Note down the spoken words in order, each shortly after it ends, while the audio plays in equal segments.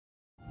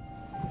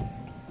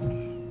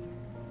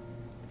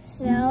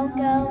gold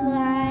goes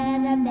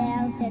on a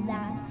mountain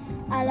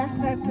on a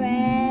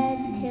footbridge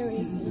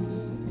to see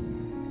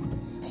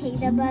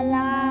kingdom of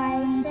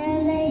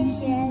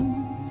isolation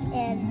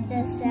and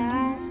the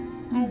sun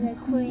and the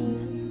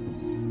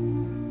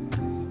queen.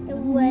 The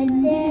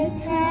wind is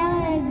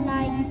howling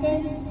like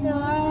this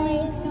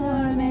stormy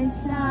storm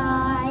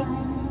inside.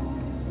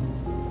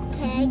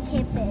 Can't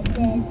keep it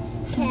in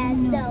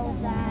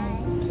candles I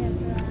can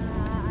ride.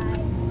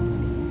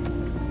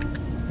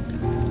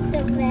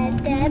 Don't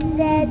let them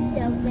dead,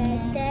 don't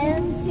let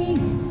them see.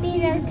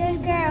 Be a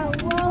good girl,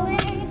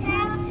 won't it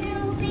have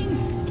to be?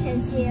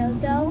 Cause you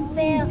don't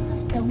feel,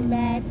 don't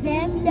let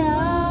them know.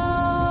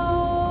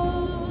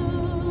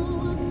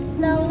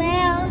 No,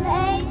 now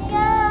let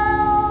go.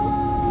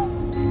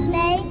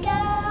 Let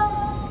go,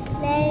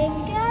 let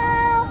go.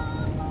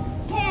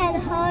 Can't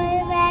hold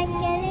it back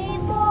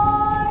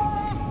anymore.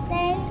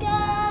 Let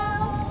go,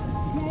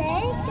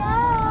 let go.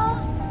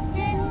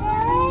 Just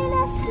let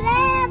us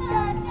slam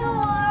the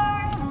door.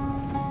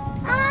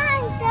 I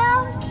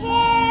don't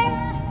care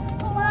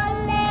what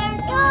they're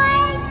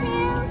going to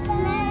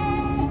say.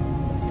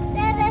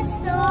 Let the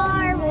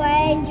storm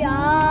rage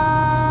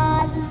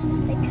on.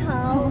 The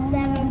cold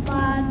never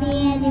bothered me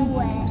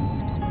anyway.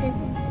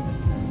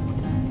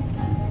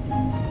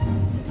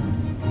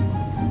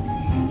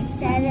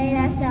 Setting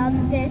us some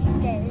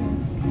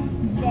distance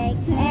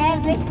makes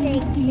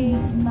everything too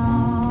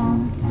small.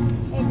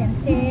 And the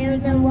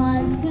fears of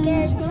once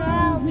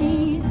control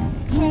me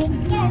can't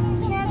get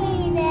to me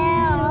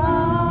now.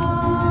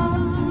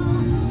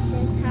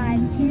 The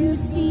time to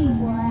see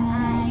what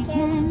I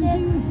can do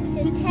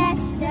to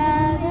test the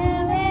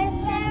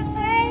limits and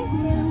break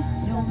through.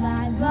 No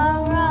mind go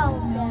wrong,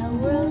 no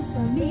rules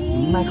for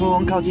me. 麦克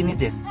风靠近一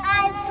点。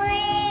 I'm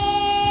free.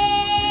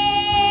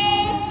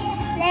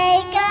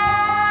 Let go.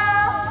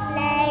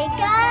 Let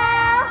go,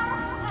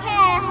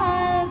 can't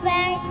hold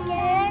back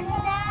this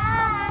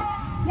time.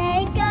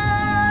 Let go,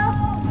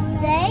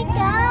 let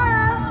go.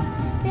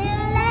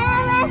 You'll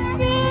never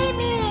see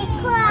me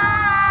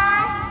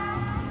cry.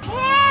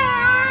 Here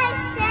I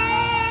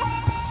stand,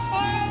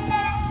 in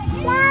the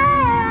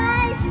light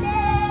I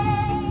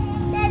stand.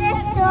 Let the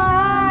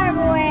storm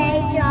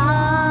rage on.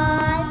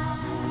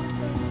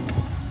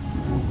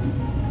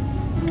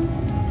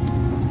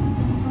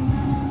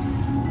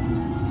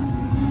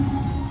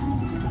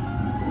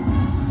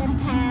 The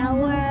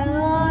power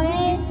Lord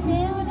is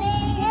still the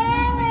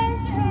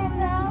embers to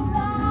the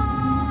light.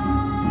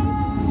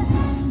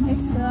 The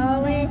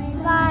storm is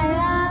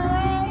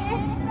spiraling,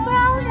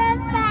 frozen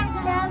back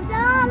the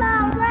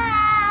normal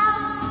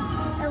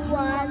ground. And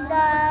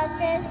wonder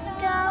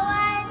disco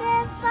and the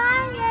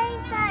fire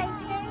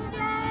fighting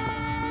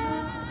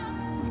last.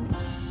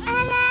 I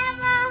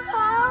never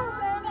hold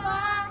the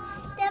bar,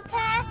 the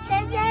past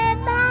is in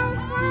my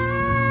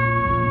heart.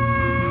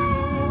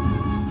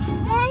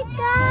 Let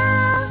go,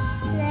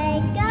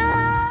 let go.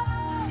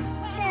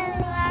 Can't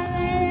let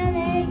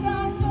it go.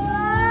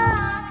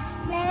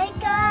 Let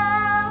go,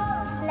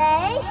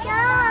 let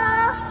go.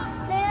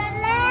 You'll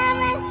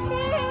never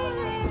see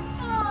me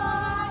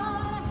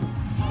fall.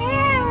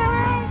 Here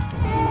I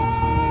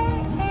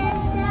stand in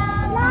the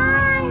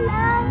light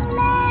of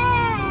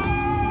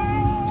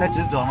land. 在直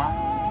走吗？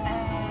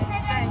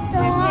前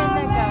面那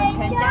个全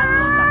家族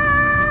长。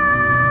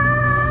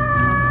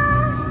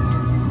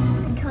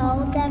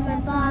 Cold never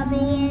bothered me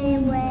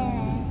anyway.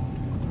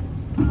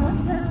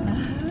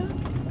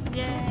 耶！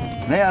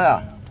没有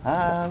了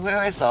啊，挥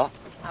挥手，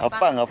好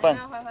棒好棒。